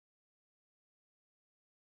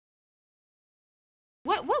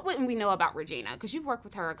What wouldn't we know about Regina? Because you've worked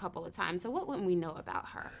with her a couple of times, so what wouldn't we know about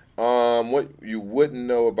her? What you wouldn't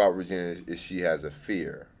know about Regina is she has a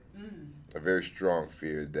fear, a very strong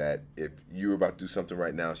fear that if you were about to do something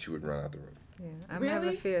right now, she would run out the room. Yeah, I'm having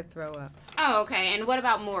a fear of throw up. Oh, okay. And what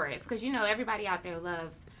about Morris? Because you know everybody out there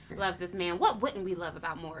loves this man. What wouldn't we love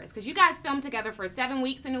about Morris? Because you guys filmed together for 7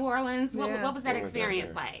 weeks in New Orleans. What was that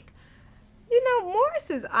experience like? You know, Morris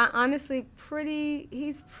is honestly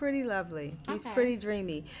he's pretty lovely. He's pretty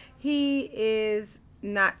dreamy. He is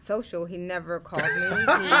not social. He never calls me.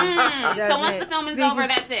 So once the filming's over,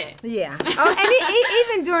 that's it. Yeah. Oh, and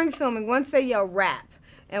even during filming, once they yell rap,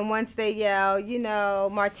 and once they yell, you know,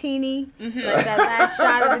 martini, like that last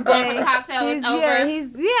shot of the day. The cocktail is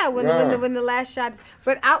over. When the last shot is,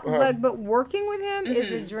 but but working with him is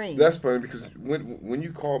a dream. That's funny because when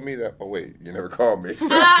you called me that, oh wait, you never called me. So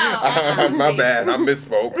my bad, I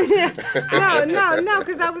misspoke. No,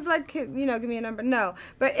 because I was like, you know, give me a number. No,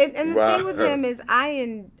 but and the thing with him is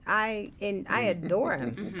I adore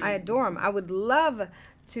him. I adore him. I would love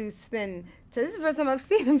to spend. So this is the first time I've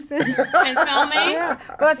seen him since filming. Yeah,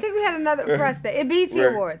 but I think we had another press day. BET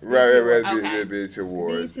Awards. BET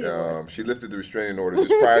Awards. She lifted the restraining order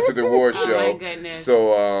just prior to the award show. Oh my goodness.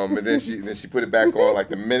 So and then she put it back on like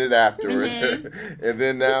the minute afterwards, and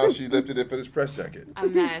then now she lifted it for this press junket. A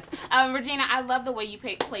mess. Regina, I love the way you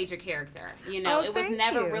played your character. You know, it was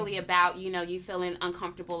never really about you feeling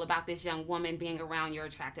uncomfortable about this young woman being around your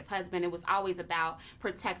attractive husband. It was always about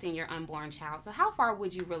protecting your unborn child. So how far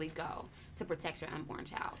would you really go to protect your unborn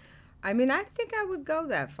child? I mean, I think I would go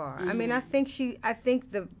that far. I mean, I think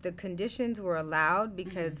the conditions were allowed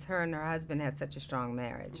because her and her husband had such a strong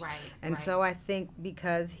marriage. Right. And so I think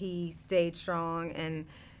because he stayed strong and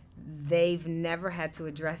they've never had to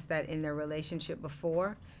address that in their relationship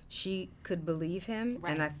before, she could believe him.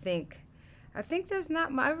 Right. And I think there's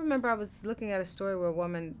not. I remember I was looking at a story where a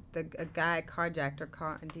guy carjacked her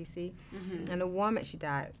car in D.C. And a woman, she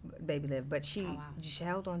died, baby lived, but she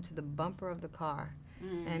held onto the bumper of the car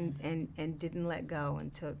and didn't let go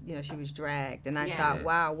until she was dragged. And I thought,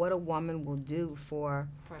 wow, what a woman will do for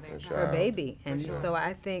her baby. And so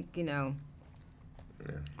I think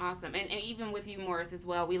Awesome. And even with you, Morris, as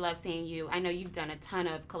well, we love seeing you. I know you've done a ton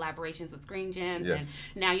of collaborations with Screen Gems, and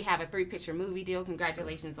now you have a 3-picture movie deal.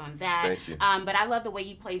 Congratulations on that. Thank you. But I love the way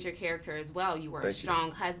you played your character as well. You were a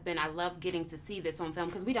strong husband. I love getting to see this on film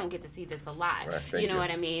because we don't get to see this alive. Right. You know what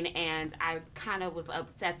I mean? And I kind of was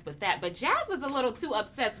obsessed with that. But Jazz was a little too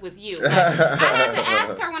obsessed with you. Like, I had to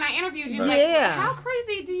ask her when I interviewed you, like, how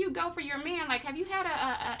crazy do you go for your man? Like, have you had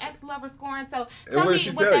a ex-lover scoring? So tell me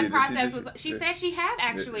what that process was. She said she had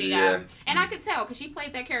actually, and I could tell because she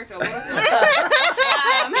played that character a little too tough.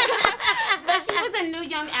 But she was a new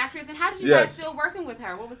young actress, and how did you guys feel working with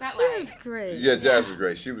her? What was that like? She was great. Yeah, Jazz was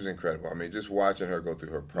great. She was incredible. I mean, just watching her go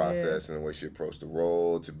through her process and the way she approached the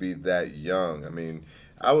role, to be that young. I mean,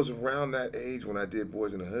 I was around that age when I did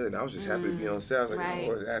Boys in the Hood, and I was just happy to be on set. I was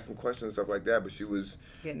like, asking questions and stuff like that, but she was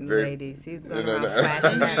getting ladies. He's going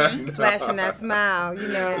around flashing that smile,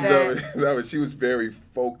 that. She was very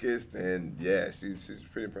focused, and she's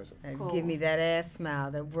pretty impressive. Cool. Give me that ass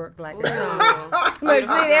smile that worked like a charm. Look, see,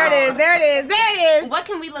 there it is. What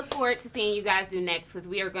can we look forward to seeing you guys do next? Because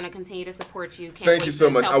we are going to continue to support you. Thank you so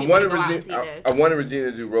much. I wanted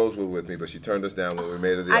Regina to do Rosewood with me, but she turned us down when we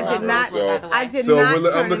made her the offer. I did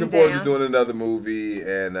not. I'm looking forward to doing another movie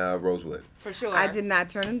and Rosewood. For sure. I did not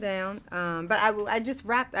turn him down. But I just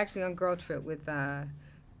wrapped actually on Girl Trip with Jada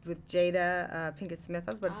Pinkett Smith.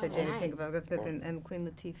 I was about to say Jada Pinkett Smith and Queen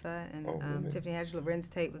Latifah and Tiffany Haddish. Lorenz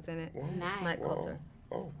Tate was in it. Nice. Night Coulter.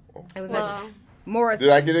 It was nice. Morris. Did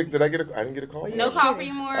I get a I didn't get a call. No call for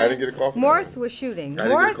you, Morris. I didn't get a call for Morris was shooting.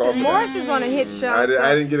 Morris is on a hit show. I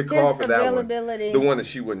didn't get a call for that one. The one that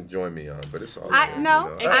she wouldn't join me on, but it's all right.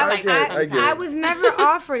 I was never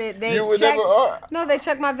offered it. They they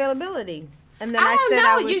checked my availability. And then I said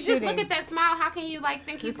I was you shooting. Just look at that smile. How can you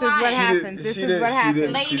think he's lying? This is what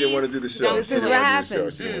happens. She didn't want to do the show. This is what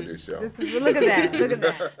happens. She didn't want to do the show. Look at that. Look at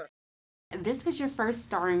that. This was your first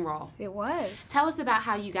starring role. It was. Tell us about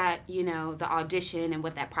how you got, the audition and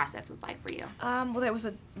what that process was like for you. Well, it was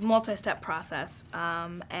a multi-step process,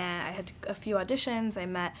 and I had a few auditions. I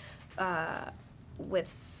met with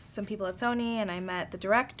some people at Sony, and I met the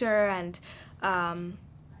director, and it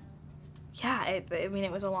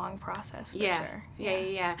was a long process for sure.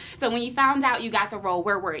 Yeah. So when you found out you got the role,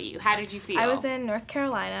 where were you? How did you feel? I was in North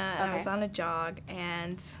Carolina, and I was on a jog,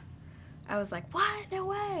 and I was like, what? No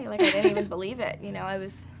way. Like, I didn't even believe it. I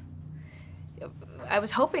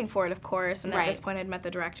was hoping for it, of course, and at this point I'd met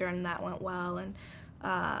the director, and that went well. And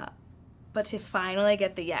but to finally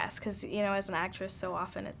get the yes, because, as an actress, so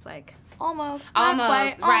often it's like, almost, not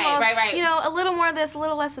quite, almost. Right. You know, a little more of this, a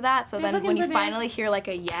little less of that. So then when you finally hear like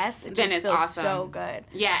a yes, it just feels awesome. So good.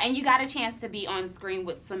 Yeah, and you got a chance to be on screen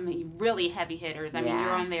with some really heavy hitters. I mean,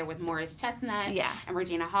 you're on there with Morris Chestnut and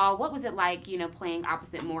Regina Hall. What was it like, you know, playing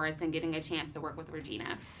opposite Morris and getting a chance to work with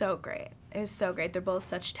Regina? So great. It was so great. They're both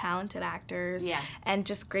such talented actors and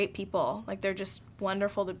just great people. Like, they're just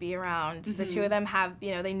wonderful to be around. The two of them have,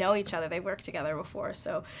 you know, they know each other. They've worked together before,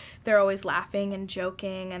 so they're always laughing and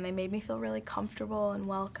joking, and they made me feel really comfortable and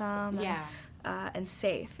welcome and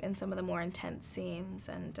safe in some of the more intense scenes,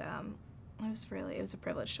 and it was a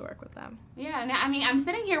privilege to work with them. Yeah, now, I mean, I'm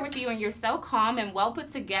sitting here with you, and you're so calm and well put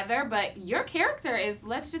together, but your character is,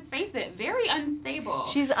 let's just face it, very unstable.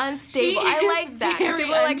 She's unstable. I like that.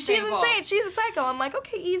 People are like, she's insane, she's a psycho. I'm like,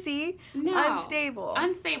 okay, easy. No. Unstable.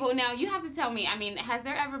 Unstable. Now, you have to tell me, I mean, has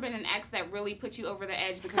there ever been an ex that really put you over the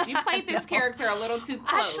edge? Because you played this character a little too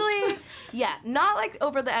close. Actually, yeah, not like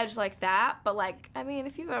over the edge like that, but like, I mean,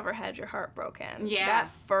 if you've ever had your heart broken, that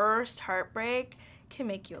first heartbreak can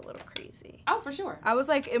make you a little crazy. Oh, for sure. I was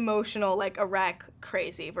like emotional, like a wreck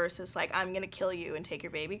crazy versus like I'm gonna kill you and take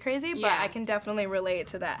your baby crazy, but I can definitely relate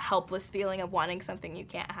to that helpless feeling of wanting something you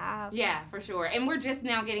can't have. Yeah, for sure. And we're just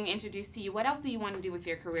now getting introduced to you. What else do you want to do with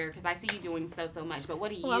your career? Because I see you doing so much, but what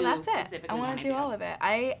do you specifically I want to do? All of it.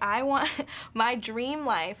 I want, my dream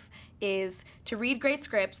life is to read great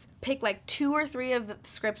scripts, pick like 2 or 3 of the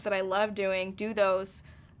scripts that I love doing, do those,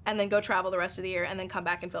 and then go travel the rest of the year, and then come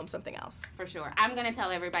back and film something else. For sure. I'm going to tell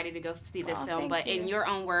everybody to go see this film, but in your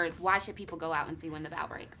own words, why should people go out and see When the Bough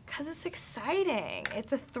Breaks? Because it's exciting.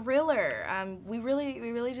 It's a thriller. We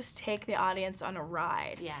really just take the audience on a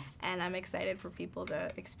ride. Yeah. And I'm excited for people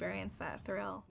to experience that thrill.